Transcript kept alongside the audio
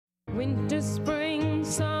winter, spring,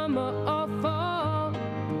 summer, or fall.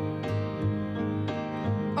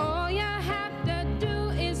 All you have to do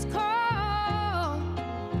is call.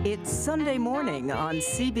 It's Sunday morning on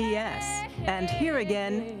CBS, and here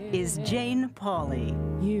again is Jane Pauley.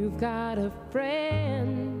 You've got a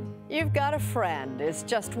friend. You've Got a Friend is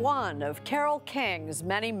just one of Carole King's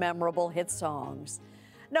many memorable hit songs.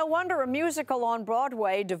 No wonder a musical on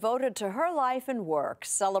Broadway devoted to her life and work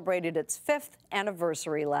celebrated its 5th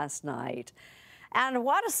anniversary last night. And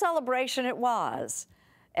what a celebration it was,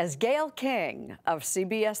 as Gayle King of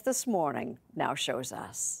CBS This Morning now shows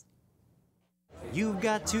us. You've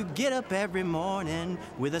got to get up every morning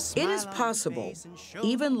with a smile. It is possible,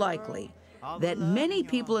 even likely, that many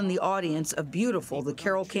people in the audience of Beautiful, the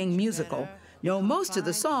Carole King musical, know most of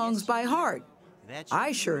the songs by heart.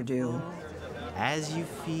 I sure do. As you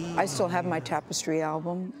feel. I still have my Tapestry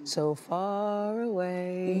album. So far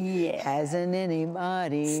away, yeah. Hasn't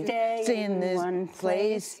anybody Stay seen this one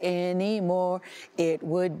place anymore. It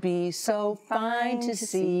would be so fine to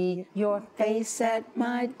see your face at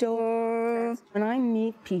my door. When I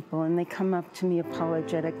meet people and they come up to me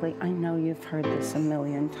apologetically, I know you've heard this a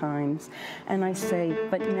million times, and I say,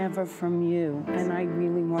 but never from you. And I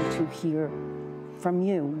really want to hear from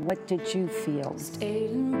you. What did you feel?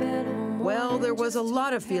 Well, there was a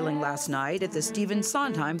lot of feeling last night at the Stephen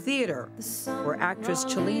Sondheim Theater, where actress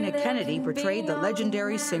Chelina Kennedy portrayed the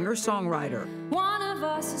legendary singer-songwriter. One of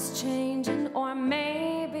us is changing, or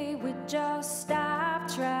maybe we just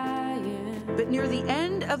stopped trying. But near the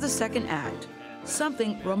end of the second act,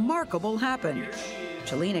 something remarkable happened.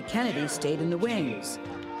 Chelina Kennedy stayed in the wings,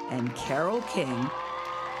 and Carole King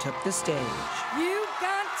took the stage. You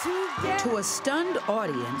got to a stunned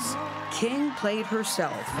audience, King played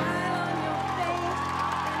herself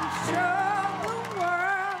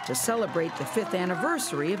to celebrate the 5th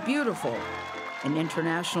anniversary of Beautiful, an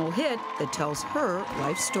international hit that tells her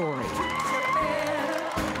life story.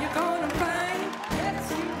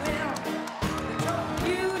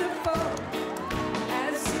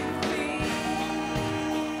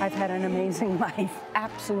 I've had an amazing life,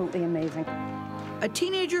 absolutely amazing. A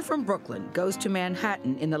teenager from Brooklyn goes to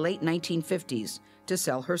Manhattan in the late 1950s to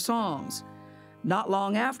sell her songs. Not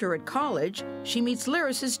long after, at college, she meets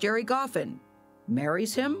lyricist Jerry Goffin,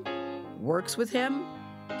 marries him, works with him,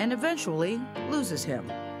 and eventually loses him.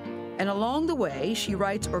 And along the way, she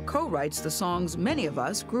writes or co-writes the songs many of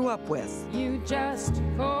us grew up with. You just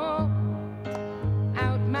call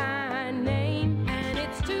out my name, and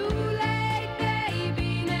it's too late,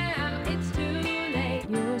 baby, now it's too late.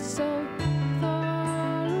 You're so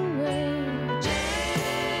far away.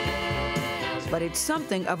 But it's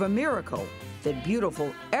something of a miracle that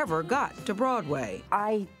Beautiful ever got to Broadway.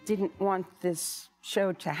 I didn't want this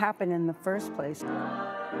show to happen in the first place.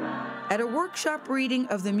 At a workshop reading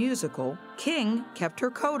of the musical, King kept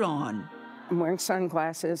her coat on. I'm wearing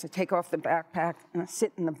sunglasses. I take off the backpack, and I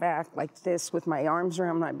sit in the back like this with my arms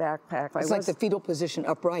around my backpack. It's like the fetal position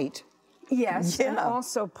upright. Yes, yeah. And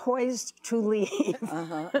also poised to leave.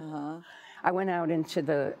 I went out into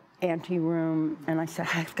the ante-room, and I said,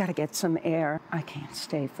 I've got to get some air. I can't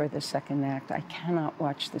stay for the second act. I cannot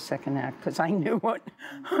watch the second act, because I knew what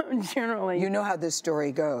generally... You know how this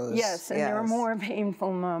story goes. Yes, and there are more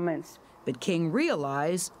painful moments. But King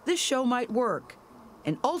realized this show might work,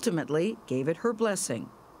 and ultimately gave it her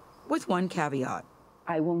blessing, with one caveat.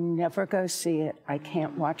 I will never go see it. I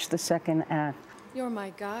can't watch the second act. You're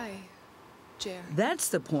my guy, Jerry. That's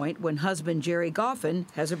the point when husband Jerry Goffin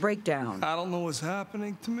has a breakdown. I don't know what's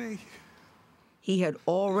happening to me. He had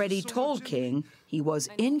already told King he was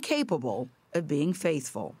incapable of being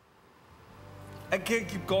faithful. I can't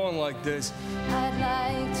keep going like this.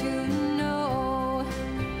 I'd like to know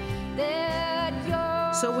that you're...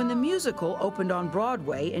 So when the musical opened on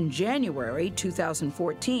Broadway in January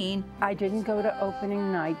 2014... I didn't go to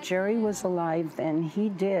opening night. Jerry was alive then. He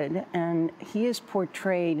did, and he is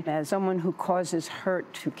portrayed as someone who causes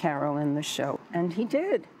hurt to Carole in the show, and he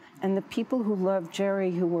did. And the people who loved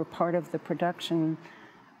Jerry, who were part of the production,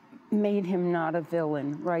 made him not a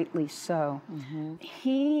villain, rightly so.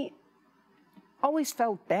 He always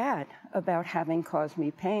felt bad about having caused me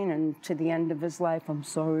pain, and to the end of his life, I'm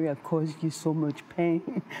sorry I caused you so much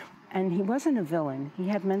pain. And he wasn't a villain. He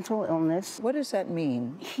had mental illness. What does that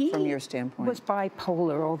mean from your standpoint? He was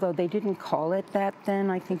bipolar, although they didn't call it that then.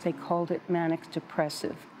 I think they called it manic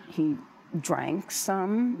depressive. He drank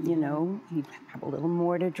some, you know, he'd have a little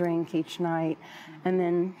more to drink each night, and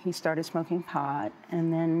then he started smoking pot,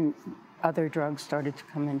 and then other drugs started to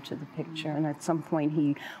come into the picture, and at some point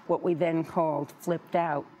he, what we then called, flipped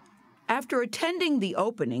out. After attending the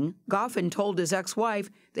opening, Goffin told his ex-wife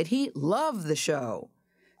that he loved the show.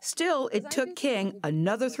 Still, it took King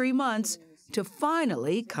another 3 months to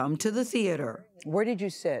finally come to the theater. Where did you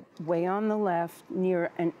sit? Way on the left, near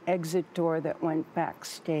an exit door that went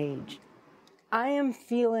backstage. I am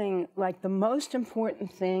feeling like the most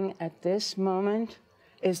important thing at this moment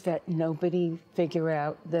is that nobody figure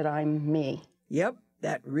out that I'm me. Yep,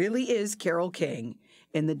 that really is Carole King,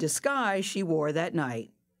 in the disguise she wore that night.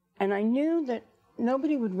 And I knew that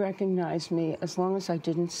nobody would recognize me as long as I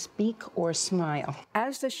didn't speak or smile.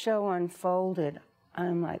 As the show unfolded,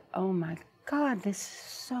 I'm like, oh my God, this is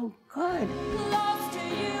so good.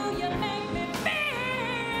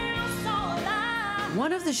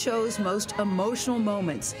 One of the show's most emotional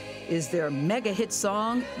moments is their mega hit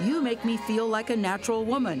song, You Make Me Feel Like a Natural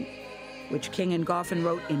Woman, which King and Goffin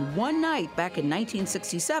wrote in one night back in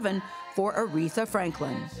 1967 for Aretha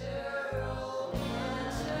Franklin.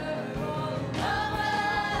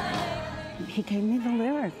 He gave me the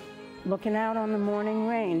lyric. Looking out on the morning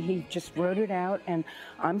rain. He just wrote it out, and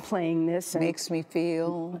I'm playing this. And Makes me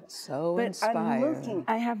feel so inspired. I'm looking.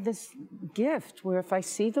 I have this gift where if I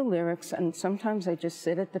see the lyrics, and sometimes I just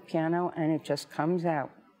sit at the piano and it just comes out,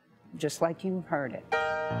 just like you heard it.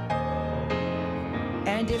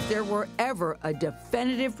 And if there were ever a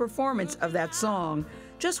definitive performance of that song,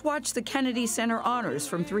 just watch the Kennedy Center Honors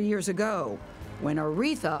from 3 years ago, when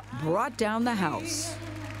Aretha brought down the house.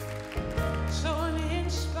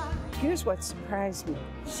 Here's what surprised me.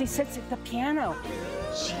 She sits at the piano.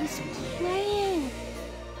 She's playing.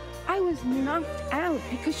 I was knocked out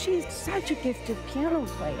because she's such a gifted piano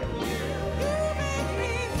player.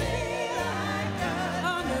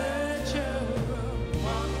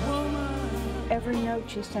 Every note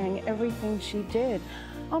she sang, everything she did.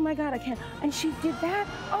 Oh my God, I can't. And she did that?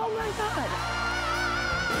 Oh my God.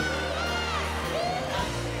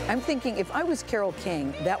 I'm thinking if I was Carole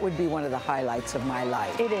King, that would be one of the highlights of my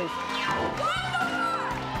life. It is.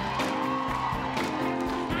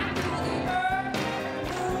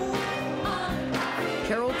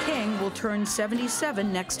 Carole King will turn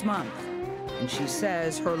 77 next month, and she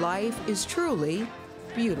says her life is truly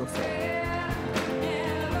beautiful.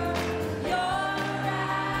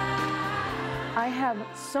 I have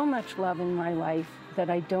so much love in my life that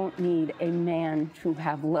I don't need a man to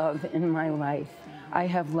have love in my life. I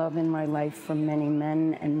have love in my life from many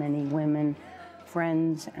men and many women,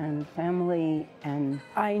 friends and family, and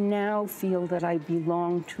I now feel that I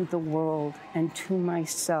belong to the world and to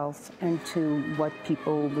myself and to what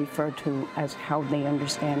people refer to as how they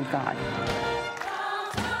understand God.